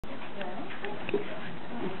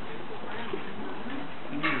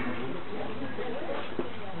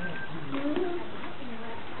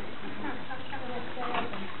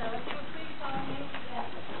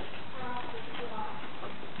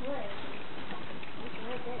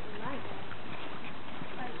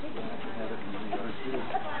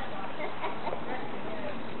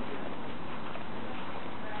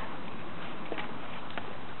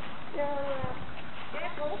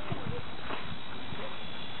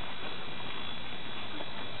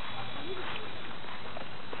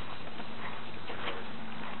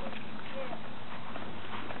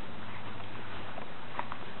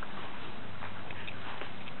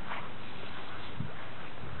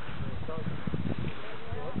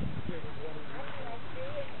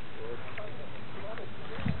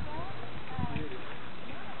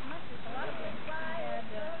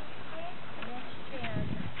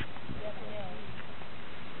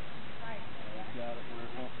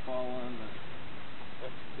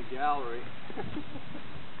gallery.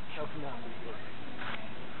 Up and down this way.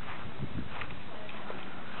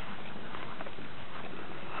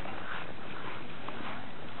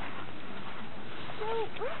 So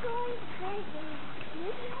we're going to create a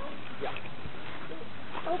studio? Yeah.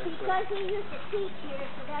 Oh, because he used to teach here,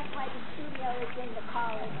 so that's why the studio is in the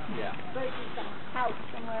college. Yeah. Versus a house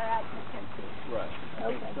somewhere out in the country. Right.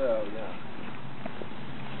 I think Okay. so, yeah.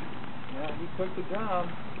 Yeah, he took the job.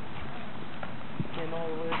 Came all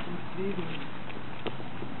the way from Sweden.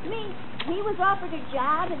 I mean, he was offered a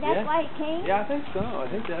job and that's why he came? Yeah, I think so.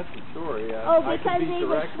 I think that's the story. Oh, because he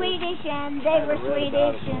was Swedish and they were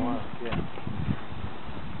Swedish and...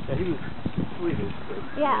 Yeah, he was Swedish, but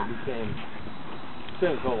became...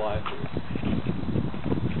 spent his whole life here.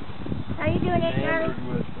 How you doing, Charlie?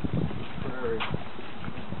 With prairie.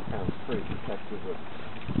 Kind of pretty protective of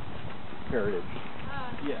heritage.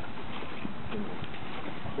 Yeah.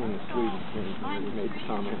 In the Swedish thing, he made the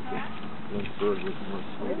comment that Lynchburg was more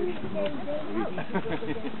Swedish than most of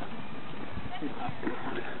Sweden.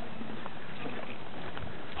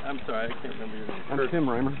 I'm sorry, I can't remember your name. I'm Tim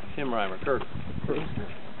Reimer. Tim Reimer. Curtis. Curtis.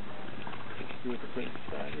 You with the Prince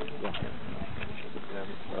Society? Yeah.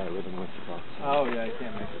 But I live in Wichita. Oh, yeah, I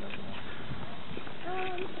can't make it up.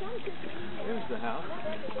 Here's the house.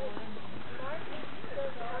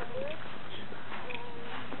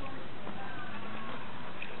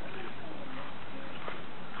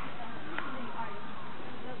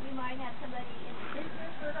 We might have somebody in the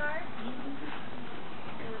business with art,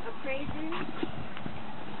 appraisers.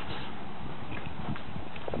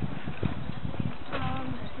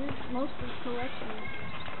 This is mostly collections.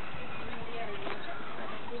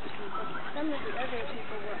 Some of the other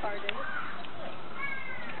people were artists.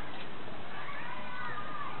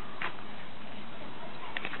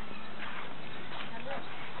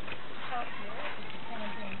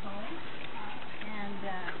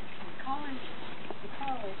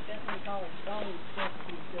 Bentley College always built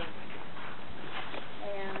these buildings.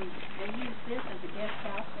 And they use this as a guest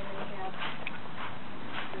house when they have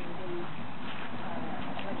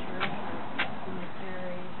lectures or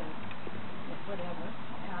series or whatever.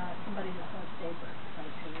 Somebody just wants to stay for a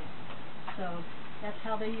period. So that's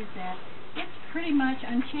how they use that. It's pretty much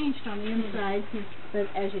unchanged on the inside, but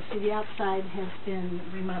as you see, the outside has been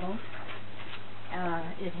remodeled.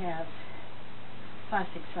 It has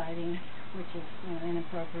plastic siding, which is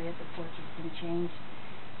inappropriate. The porch has been changed,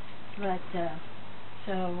 but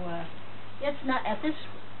it's not at this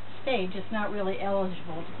stage. It's not really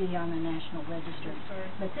eligible to be on the National Register.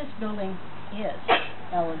 But this building is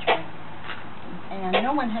eligible, and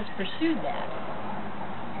no one has pursued that.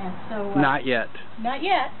 And so not yet. Not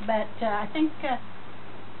yet, but I think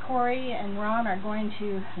Corey and Ron are going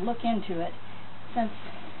to look into it, since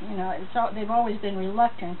they've always been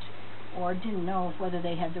reluctant or didn't know whether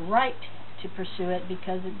they had the right to pursue it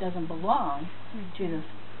because it doesn't belong to the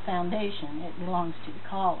foundation. It belongs to the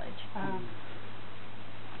college.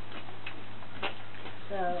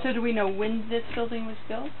 So do we know when this building was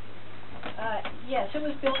built? Yes, it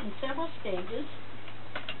was built in several stages.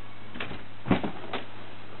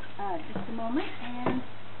 Just a moment, and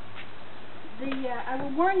I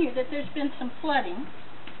will warn you that there's been some flooding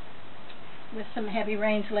with some heavy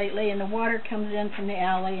rains lately, and the water comes in from the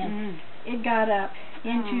alley, and it got up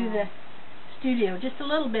into the studio just a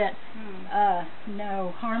little bit.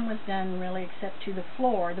 No harm was done really, except to the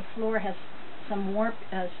floor. The floor has some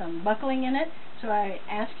some buckling in it, so I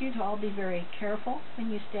ask you to all be very careful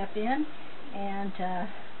when you step in, and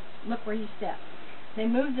look where you step. They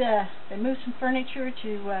moved some furniture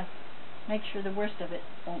to make sure the worst of it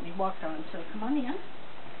won't be walked on. So come on in.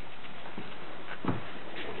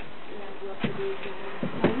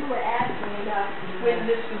 You were asking about when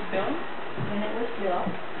this was built? When it was built,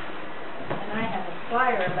 and I have a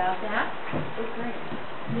flyer about that. Okay.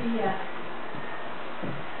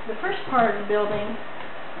 The first part of the building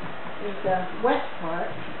is the west part,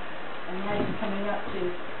 and now you're coming up to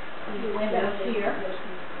these windows here,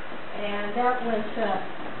 and that was just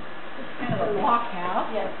kind of a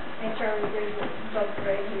walkout. Yes, and Charlie, there's a bug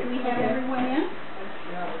right here. Do we have everyone in?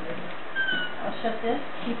 I'll shut this,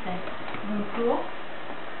 keep the room cool.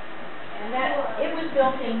 And it was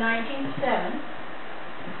built in 1907,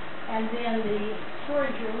 and then the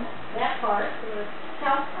storage room, that part, the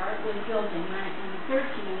south part, was built in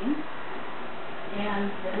 1913,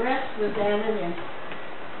 and the rest was added in,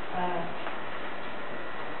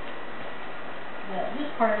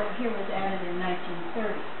 this part over here was added in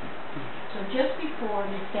 1930. So just before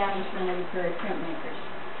the establishment of the Prairie Printmakers.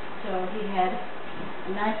 So he had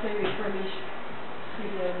a nicely refurbished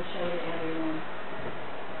studio to show to everyone.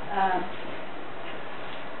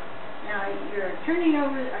 Now, you're turning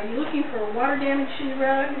over, are you looking for a water damage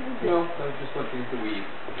rug? No, I was just looking at the weeds.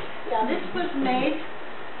 Yeah, this was made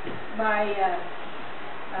by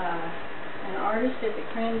an artist at the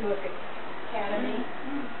Cranbrook Academy.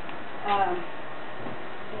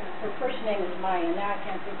 Her first name is Maya. Now I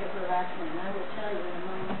can't think of her last name. I will tell you in a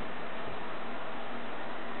moment.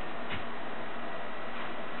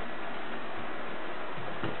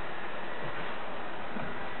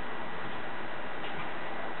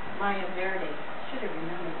 Maya Verde. Should have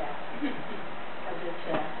remembered that. Because it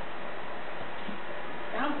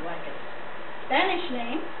sounds like a Spanish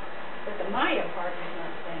name, but the Maya part is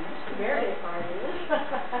not Spanish. The Verde part is.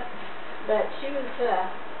 But she was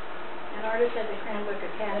an artist at the Cranbrook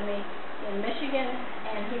Academy in Michigan,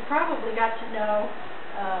 and he probably got to know,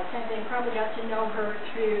 Sandzen probably got to know her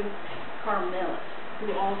through Carl Millis,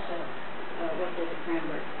 who also worked at the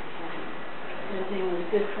Cranbrook Academy. Sandzen was a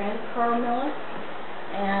good friend of Carl Millis.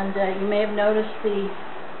 And you may have noticed the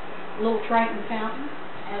little Triton fountain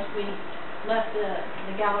as we left the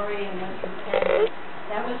gallery and went through Canada.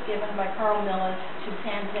 That was given by Carl Millis to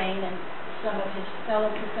Sandzen and some of his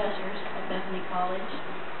fellow professors at Bethany College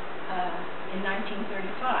in 1935.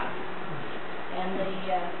 And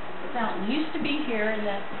the fountain used to be here in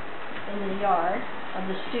the yard of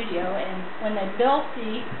the studio, and when they built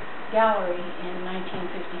the gallery in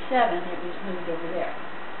 1957, it was moved over there.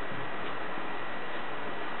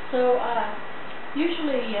 So,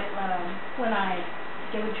 usually when I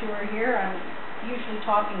give a tour here, I'm usually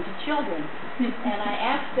talking to children, and I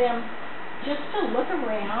ask them just to look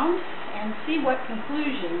around and see what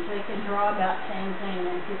conclusions they can draw about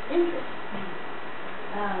Sandzen and his interests.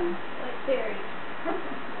 Quite varied.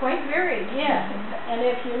 Quite varied, yes. And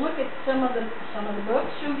if you look at some of the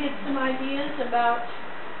books, you'll get some ideas about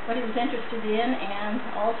what he was interested in, and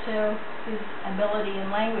also his ability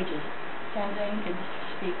in languages. Sandzen could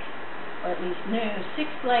speak, or at least knew, 6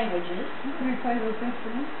 languages. Can we play those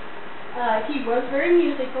instruments? He was very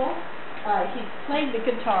musical. He played the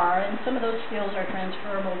guitar, and some of those skills are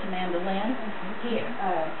transferable to mandolin. He,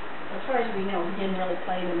 as far as we know, he didn't really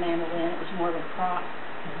play the mandolin. It was more of a prop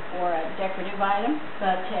or a decorative item,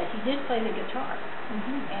 but he did play the guitar.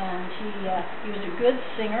 And he was a good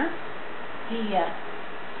singer. He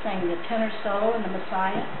sang the tenor solo in the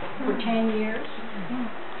Messiah for 10 years.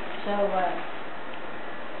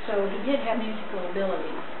 So he did have musical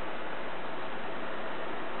ability.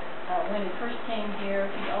 When he first came here,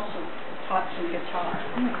 he also taught some guitar.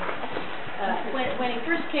 When he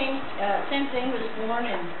first came, Sandzen was born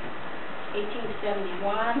in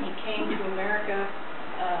 1871. He came to America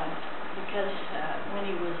because when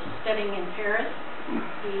he was studying in Paris,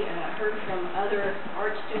 he heard from other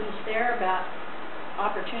art students there about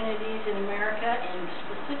opportunities in America, and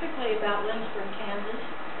specifically about Lynchburg, Kansas.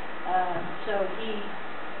 So he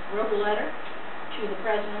wrote a letter to the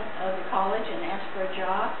president of the college and asked for a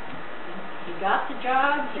job. He got the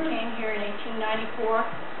job. He came here in 1894,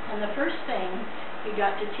 and the first thing he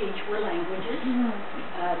got to teach were languages,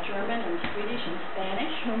 German and Swedish and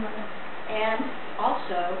Spanish, and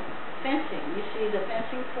also fencing. You see the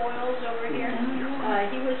fencing foils over here?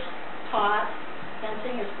 He was taught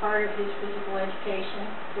fencing as part of his physical education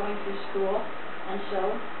going through school, and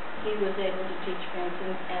so he was able to teach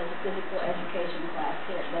fencing as a physical education class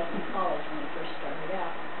here at Bethany College when he first started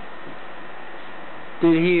out.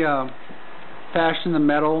 Did he fashion the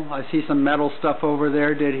metal? I see some metal stuff over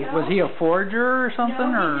there. Did he? No, Was he a forger or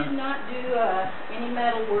something? No, or? he did not do any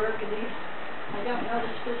metal work. These, I don't know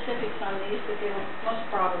the specifics on these, but they were most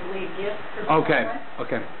probably a gift from Okay. someone.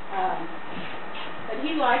 Okay. But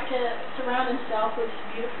he liked to surround himself with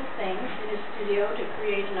beautiful things in his studio to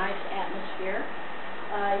create a nice atmosphere.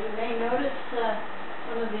 You may notice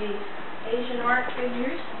some of the Asian art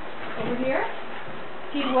figures over here.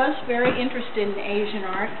 He was very interested in Asian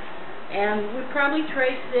art, and would probably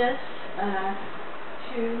trace this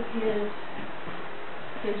to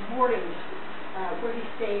his boarding, where he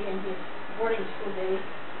stayed in his boarding school days.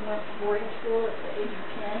 He went to boarding school at the age of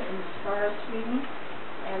 10 in Skara, Sweden,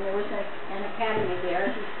 and there was an academy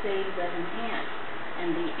there. He stayed with an aunt, and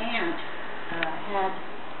the aunt had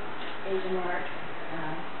Asian art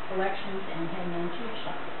collections and had an antique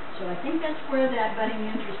shop. So I think that's where that budding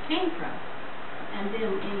interest came from. And then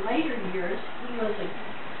in later years, he was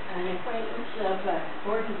an acquaintance of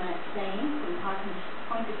Gordon McStain from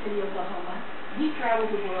Point City, Oklahoma. He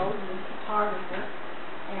traveled the world as a photographer,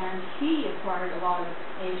 and he acquired a lot of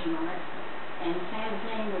Asian art. And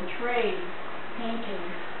Sandzen would trade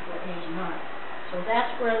paintings for Asian art. So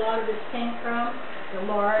that's where a lot of this came from. The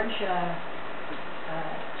large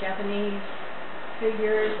Japanese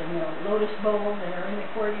figures and the lotus bowl that are in the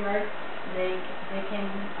courtyard, they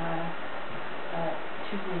came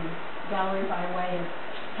to the gallery by way of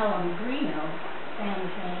Helen Greeno,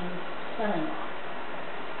 Sanzen's son-in-law.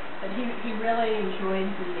 But he really enjoyed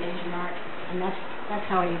the Asian art, and that's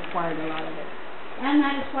how he acquired a lot of it. And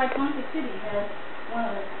that is why Ponca City has one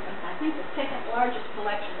of the, I think, the second largest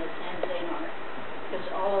collection of sandzen art, because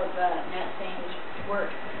all of Nat Sain's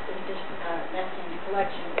work is just Nat Sain's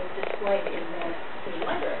collection is displayed in his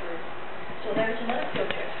library. So there's another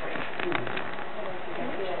field trip for you.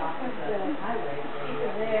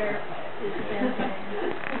 There is sandzen.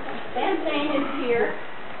 Sandzen is here,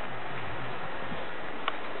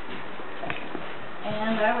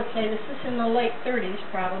 and I would say this is in the late 30s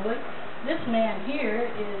probably. This man here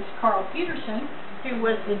is Carl Peterson, who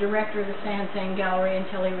was the director of the Sandzen Gallery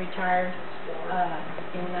until he retired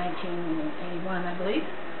in 1981, I believe.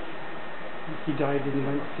 He died in the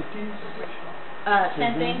 1950s?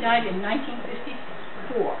 Sandzen died in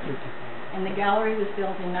 1954, and the gallery was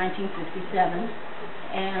built in 1957,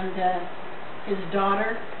 and his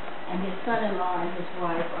daughter and his son-in-law and his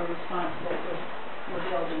wife are responsible for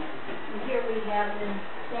building it. And here we have them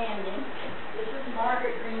standing. This is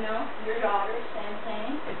Margaret Greeno, your daughter,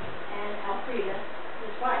 Sandzen, and Alfreda,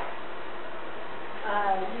 his wife.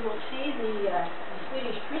 You will see the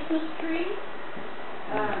Swedish Christmas tree.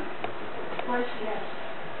 Of course, he has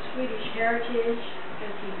Swedish heritage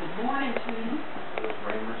because he was born in Sweden.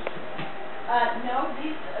 No,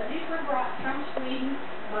 these were brought from Sweden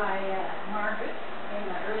by Margaret in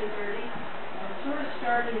the early 30s, and sort of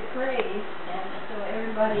started a craze, and so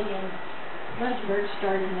everybody in Lunchburg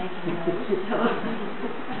started making those. So,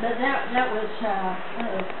 but that was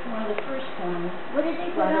one of the first ones. What did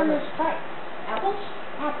they put on the spike? Apples?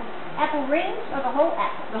 Apple rings or the whole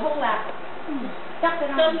apple? The whole apple. Stuck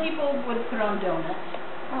it on. Some people would put on donuts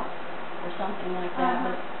Oh. or something like that,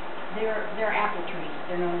 but they're apple trees.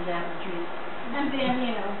 They're known as apple trees. And then,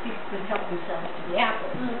 people could help themselves to the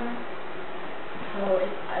apples. So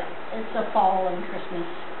it's a fall and Christmas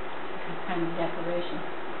kind of decoration.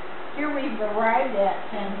 Here we've arrived at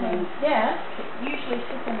Sandzen's desk. It usually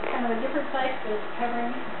sits in kind of a different place, but it's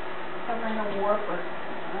covering a warp or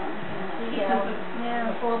you can see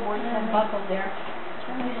the floorboards have buckled there.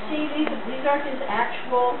 And you see these are his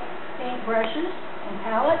actual paint brushes and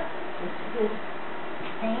palette. This is his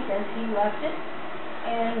paint as he left it.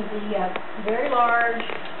 And the very large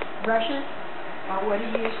brushes are what he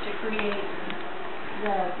used to create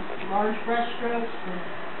the large brush strokes,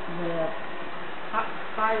 the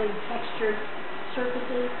highly textured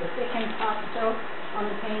surfaces, the thickened pasto on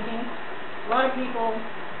the painting. A lot of people,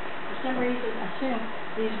 for some reason, assume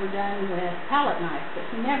these were done with palette knife, but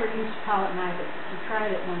he never used palette knife. He tried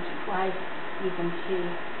it once or twice. You can see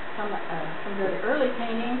some very early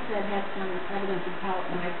paintings that had some evidence of palette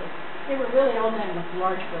knife, but they were really all done with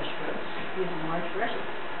large brush strokes, using large brushes.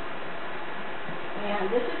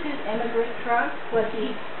 And this is his emigrant truck, what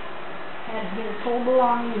he had his whole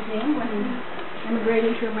belongings in when he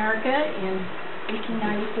immigrated to America in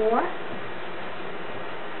 1894.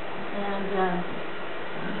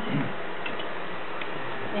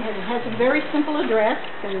 And it has a very simple address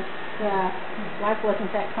because life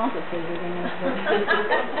wasn't that complicated in it.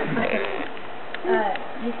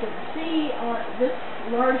 You can see this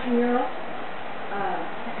large mural.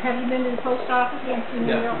 Have you been to the post office and seen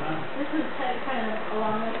the mural? This is kind of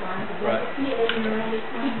along those lines. Right.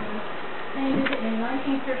 Painted in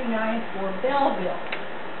 1939 for Belleville,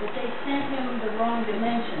 but they sent him the wrong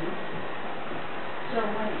dimensions. So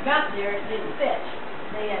when it got there, it didn't fit.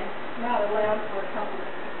 They had not allowed for a couple of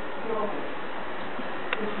doors,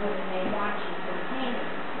 which would have made notches for the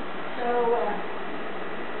painting. So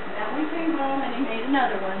that one came home, and he made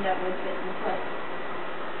another one that would fit in place.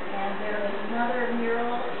 And there is another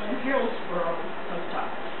mural in Hillsborough post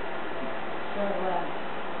office.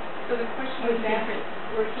 So the question would be,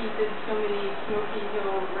 where he did so many Smoky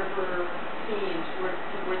Hill River scenes, were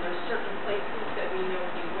there certain places that we know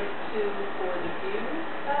he went to for the view?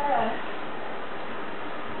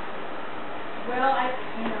 Well,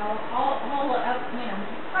 all up,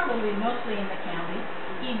 probably mostly in the county.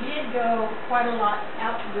 He did go quite a lot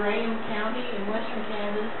out to Graham County in western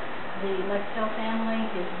Kansas. The Lexell family,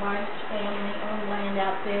 his wife's family, owned land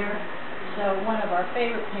out there. So one of our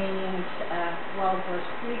favorite paintings, Wild Horse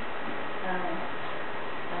Creek,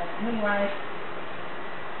 Moonrise,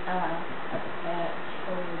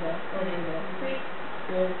 over the creek,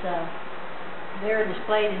 is they're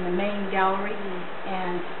displayed in the main gallery,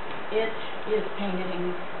 and it is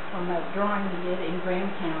painted from a drawing he did in Graham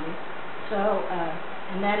County. So,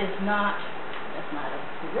 and that's not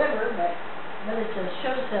a river, but it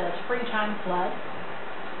shows a springtime flood.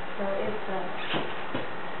 So it's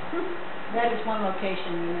that is one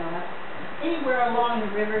location, anywhere along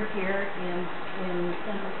the river here in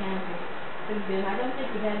central Kansas could have been. I don't think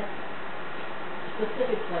he had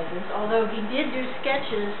specific places, although he did do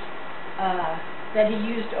sketches that he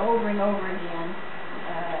used over and over again.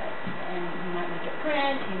 And he might make a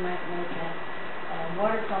print, he might make a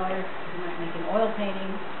watercolor, he might make an oil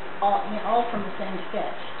painting, all from the same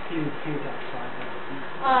sketch. He would paint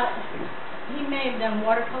outside. He may have done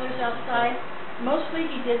watercolors outside. Mostly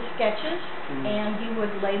he did sketches, and he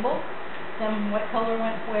would label them, what color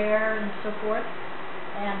went where, and so forth.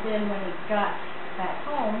 And then when he got back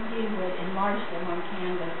home, he would enlarge them on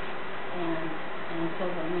canvas and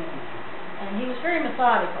fill them in. And he was very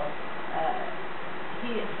methodical.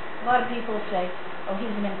 A lot of people say, oh, he's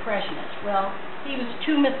an impressionist. Well, he was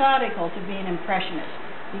too methodical to be an impressionist,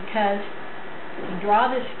 because he'd draw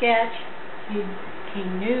the sketch, he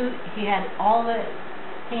knew he had all the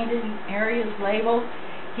painted areas labeled.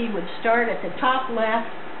 He would start at the top left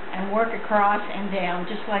and work across and down,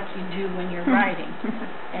 just like you do when you're writing.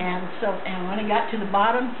 And when he got to the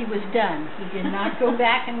bottom, he was done. He did not go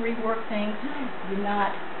back and rework things. He did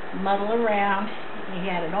not muddle around. He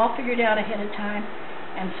had it all figured out ahead of time.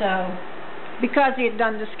 And so, because he had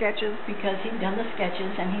done the sketches. Because he'd done the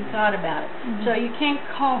sketches and he thought about it. So you can't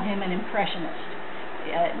call him an impressionist.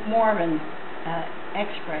 More of an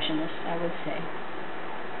expressionist, I would say.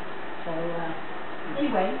 So,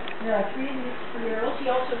 anyway, there are 3 of these murals. He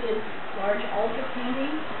also did large altar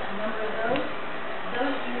paintings, a number of those.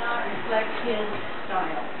 Those do not reflect his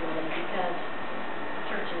style, really, because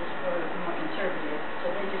churches were more conservative, so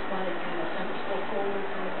they just wanted kind of simple forward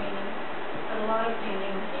from the painting. But a lot of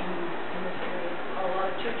paintings in this area, a lot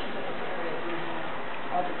of churches in this area do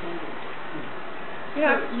have altar paintings.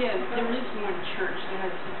 Yeah. There is one church that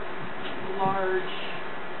has large,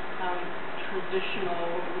 traditional,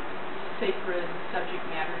 sacred subject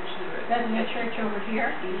matter to it. That new church over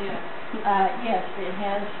here? Yes. Yes, it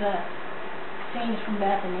has scenes from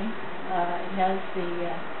Bethany. It has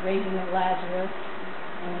the raising of Lazarus,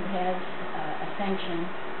 and it has Ascension,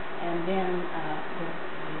 and then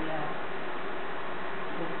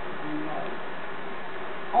the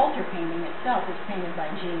altar painting itself is painted by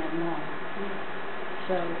G.M. Long.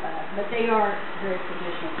 So, but they are very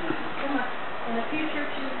traditional paintings. In a few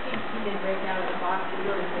churches, he did break out of the box a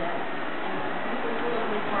little bit, and it was a little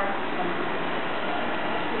bit hard for some.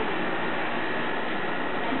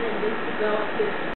 And then this developed his